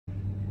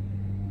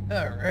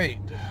Alright.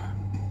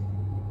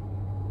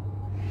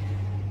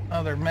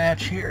 Another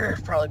match here.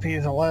 Probably be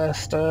the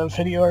last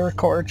video I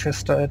record.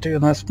 Just doing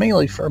this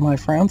mainly for my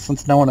friends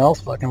since no one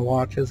else fucking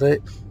watches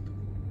it.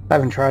 I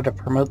haven't tried to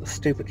promote the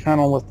stupid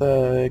channel with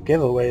the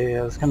giveaway.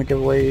 I was going to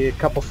give away a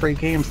couple free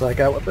games that I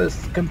got with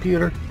this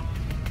computer.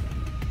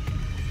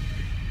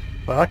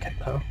 Well, okay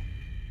though.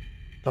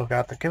 Still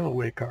got the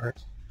giveaway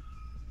cards.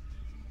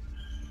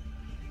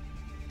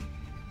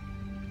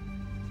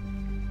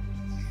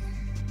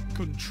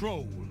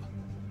 Control.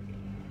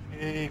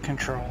 Hey,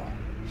 control.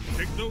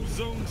 Take those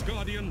zones,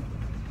 Guardian.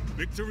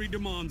 Victory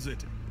demands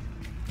it.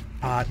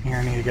 Hot in here.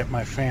 I need to get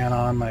my fan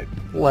on. My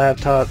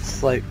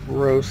laptop's like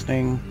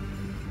roasting.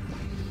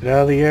 Get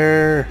out of the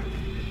air.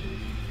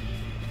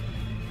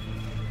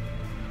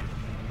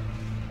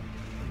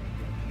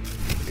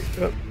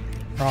 Oh,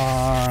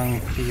 wrong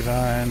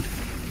keybind.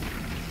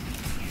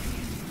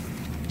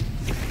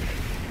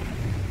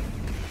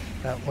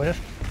 That lift.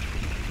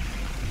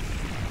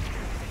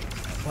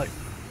 Like,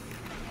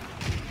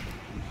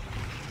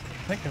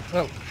 I think of,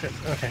 oh shit,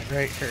 okay,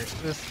 right here.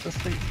 This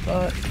sweet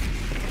spot.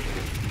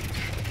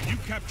 You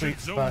captured Sweet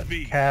zone spot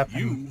B. cap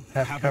You and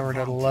have have cover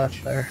to the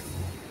left there.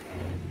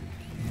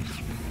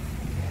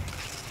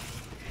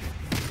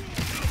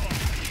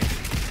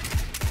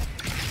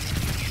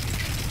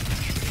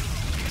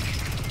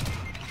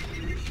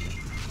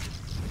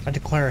 I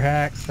declare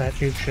hacks. That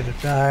dude should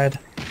have died.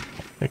 I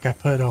think I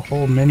put a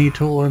whole mini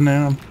tool in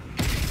them.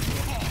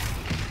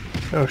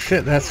 Oh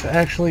shit, that's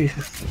actually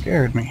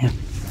scared me.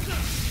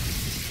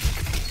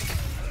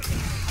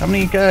 How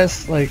many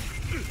guys, like,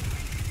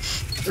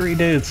 3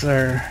 dudes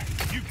there?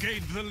 You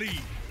gained the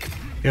lead.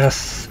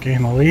 Yes,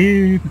 gain the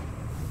lead.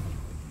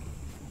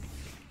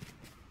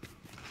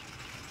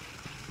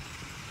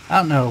 I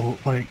don't know,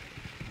 like,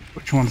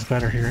 which one's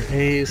better here.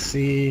 A,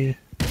 C.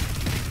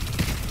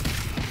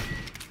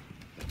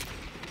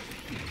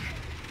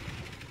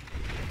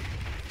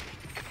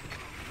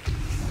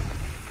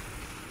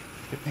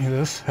 Get me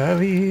this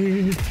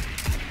heavy.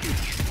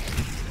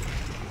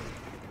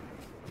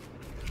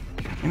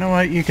 You know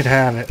what? You could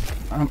have it.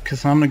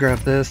 Because I'm gonna grab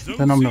this,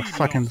 then I'm gonna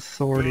fucking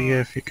sword you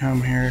if you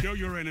come here. Show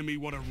your enemy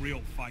what a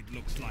real fight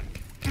looks like.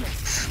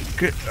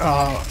 Good.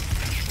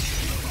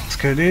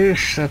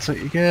 Skadoosh, that's what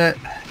you get.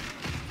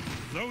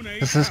 Zone A.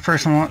 Does this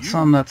person want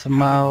some that's a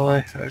mile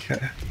away?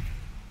 Okay.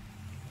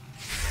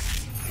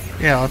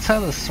 Yeah, let's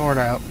have this sword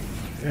out.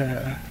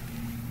 Yeah.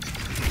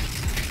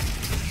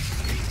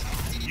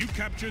 You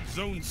captured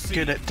zone C.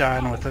 Good at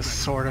dying with this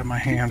sword in my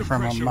hand Keep the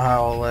from a pressure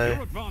mile on. away.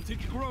 Your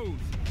advantage grows.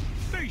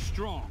 Stay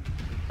strong.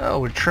 Oh,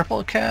 with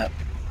triple cap?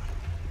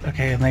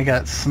 Okay, and they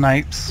got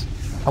snipes.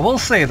 I will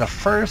say the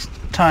first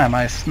time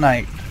I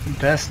sniped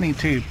Destiny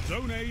 2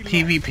 Zone A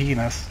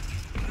PvP-ness,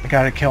 I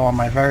got a kill on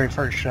my very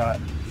first shot.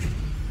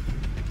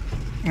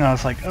 And I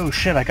was like, oh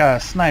shit, I got a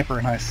sniper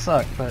and I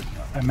suck, but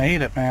I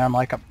made it, man,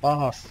 like a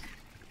boss.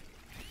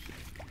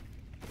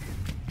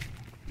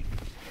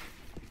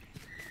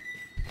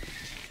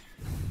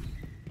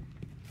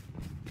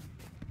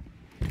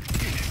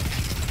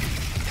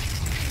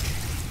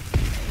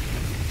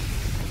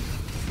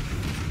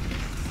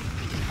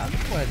 I don't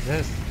know why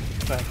this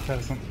stuff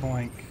doesn't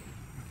blink.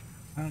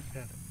 I don't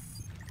get it.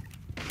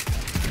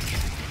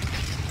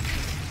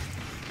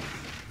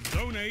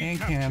 Zone A Hand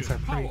cannons are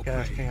captured. pretty Power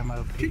goddamn play.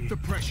 OP. Keep the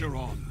pressure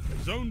on.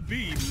 Zone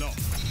B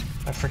lost.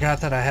 I forgot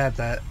that I had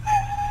that.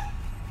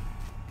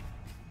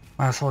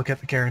 Might as well get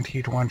the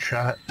guaranteed one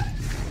shot.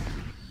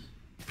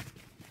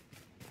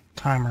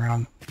 Timer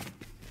on.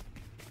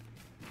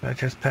 Did I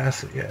just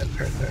pass it yet?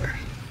 Right there.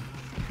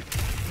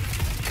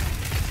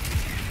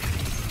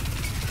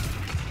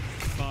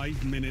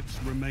 5 minutes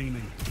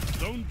remaining.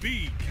 Zone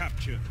B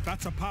captured.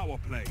 That's a power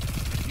play.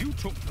 You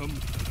took them.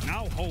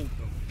 Now hold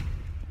them.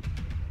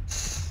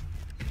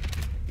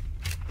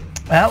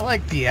 I don't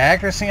like the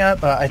accuracy on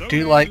it, but I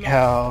do like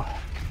how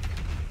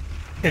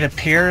it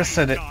appears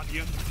that it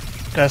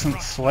doesn't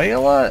sway a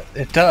lot.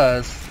 It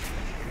does,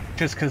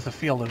 just because the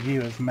field of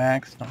view is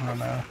maxed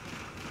on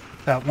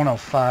about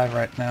 105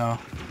 right now.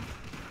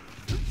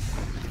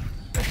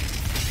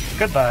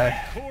 Goodbye.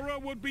 Cora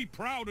would be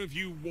proud of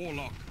you,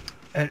 Warlock.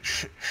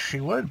 She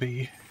would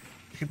be.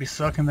 She'd be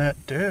sucking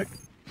that dick.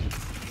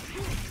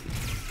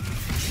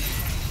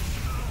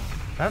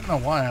 I don't know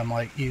why I'm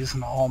like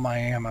using all my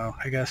ammo.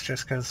 I guess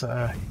just because you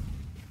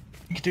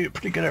can do it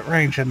pretty good at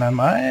range, and then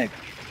my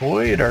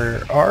void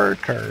or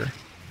arc or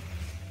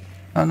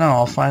I don't know.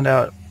 I'll find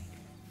out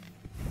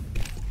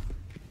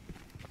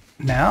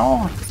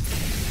now.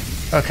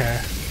 Okay.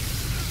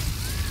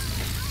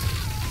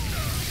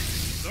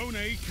 Zone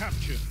A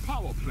captured.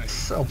 Power play.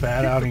 So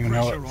bad. I don't even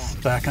know what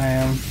spec I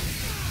am. 2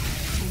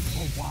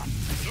 for 1.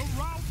 The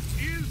route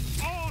is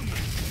on.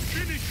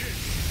 Finish it.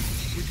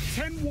 With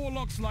 10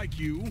 warlocks like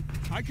you,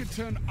 I could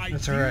turn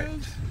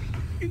ideas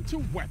into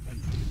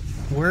weapons.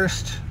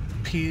 Worst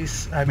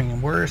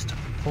worst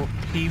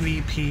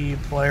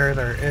PvP player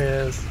there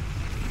is.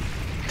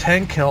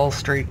 10 kills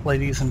streak,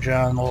 ladies and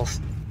gentlemen.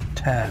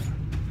 10.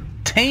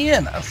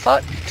 10! I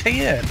thought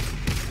 10!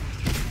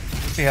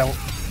 See how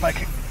my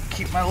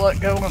keep my luck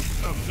going.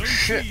 Oh,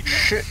 shit,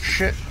 shit,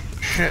 shit,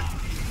 shit.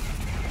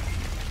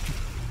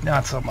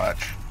 Not so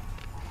much.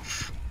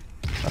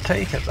 I'll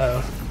take it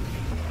though.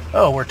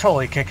 Oh, we're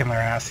totally kicking their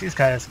ass. These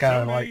guys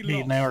gotta like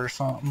beat now or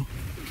something.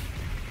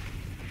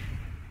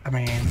 I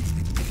mean,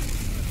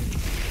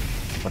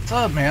 what's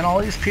up, man? All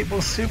these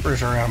people's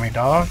supers around me,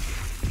 dog.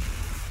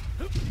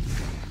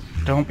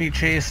 Don't be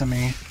chasing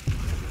me.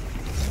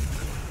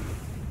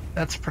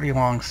 That's a pretty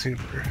long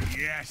super.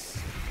 Yes.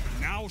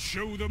 Now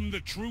show them the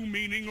true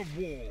meaning of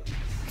war.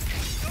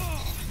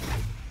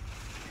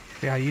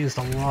 Yeah, I used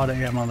a lot of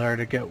ammo there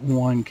to get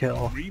one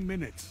kill. 3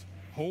 minutes.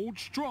 Hold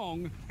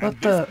strong. What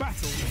the?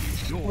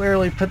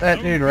 Literally put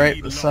that dude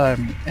right beside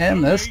me.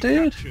 And this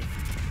dude?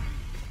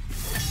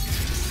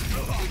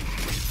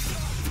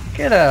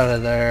 Get out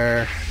of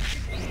there.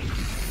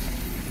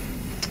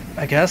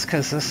 I guess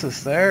because this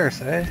is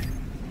theirs, eh?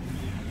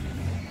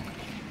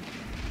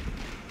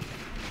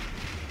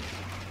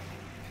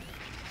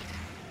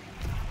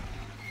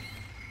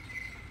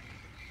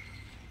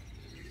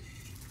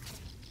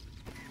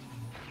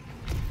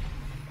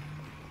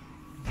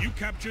 You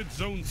captured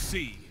Zone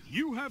C.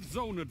 You have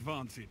zone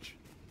advantage.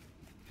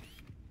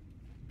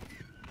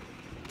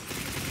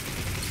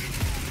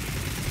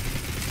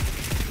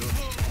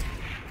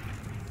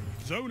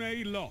 Zone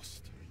A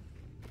lost.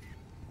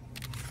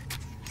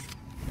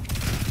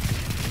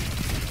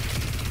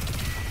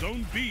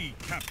 Zone B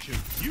captured.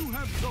 You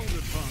have zone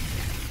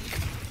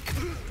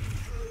advantage.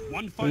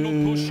 One final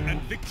push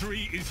and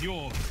victory is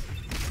yours.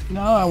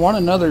 No, I want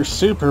another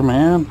super,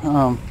 man.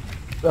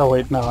 Oh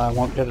wait, no, I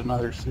won't get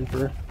another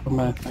super. What am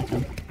I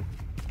thinking?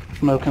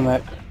 Smoking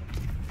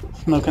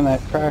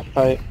that crack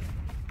pipe.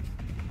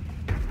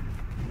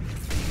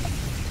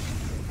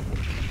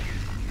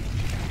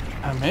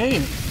 I may.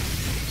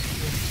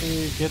 If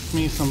he gets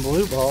me some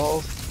blue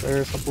balls.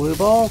 There's a blue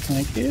ball,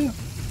 thank you.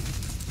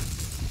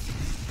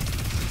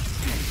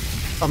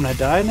 I'm gonna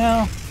die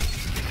now.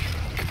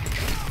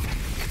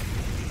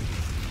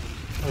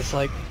 It's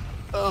like,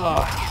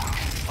 ugh,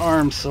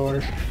 arm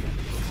sore.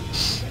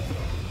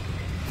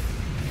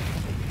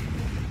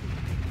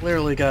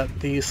 Literally got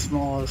the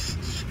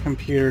smallest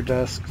computer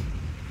desk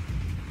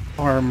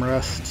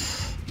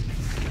armrests.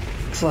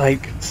 It's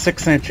like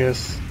 6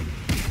 inches.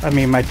 I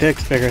mean, my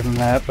dick's bigger than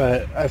that,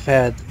 but I've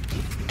had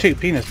 2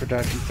 penis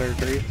reduction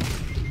surgeries.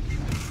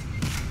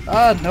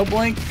 Ah, no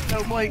blink,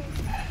 no blink.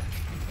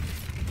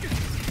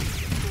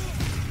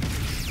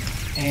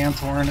 Hands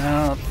worn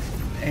out.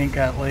 Ain't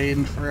got laid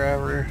in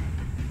forever.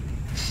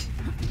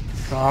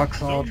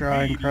 Socks all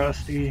dry and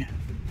crusty.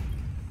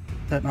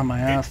 Sitting on my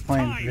ass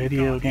playing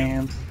video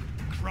games.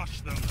 Crush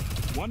them.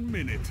 1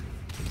 minute.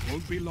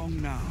 Won't be long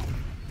now.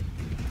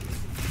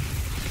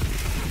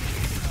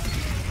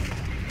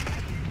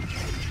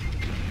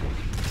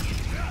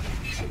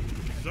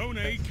 Zone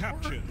A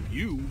captured.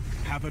 You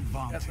have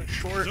advantage. That's a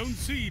short. Zone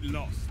C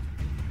lost.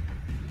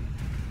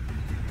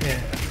 Yeah.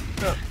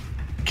 Oh.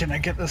 Can I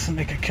get this and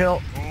make a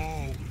kill?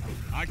 Oh,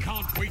 I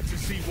can't wait to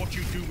see what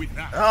you do with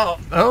that.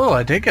 Oh,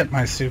 I did get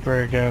my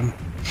super again.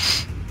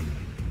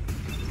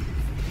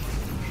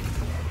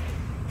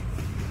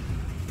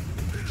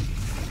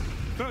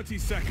 30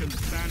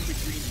 seconds stand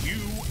between you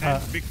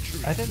and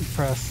victory. I didn't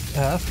press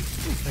F.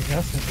 I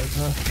guess it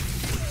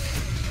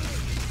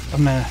did.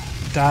 I'm gonna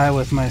die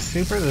with my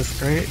super. That's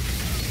great.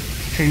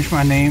 Change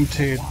my name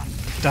to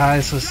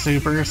Dies with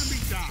Supers.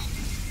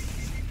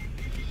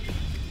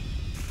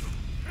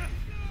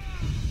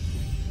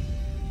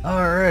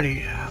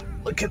 Alrighty,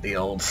 look at the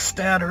old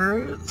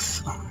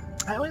statters.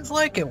 I always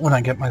like it when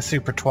I get my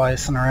super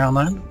twice in a round.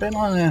 I've been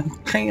on a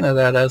chain of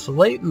that as of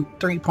late in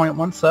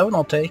 3.17.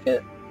 I'll take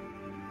it.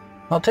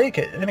 I'll take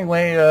it.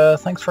 Anyway,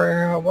 thanks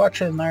for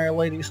watching there,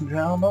 ladies and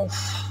gentlemen.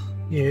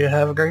 You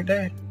have a great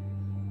day.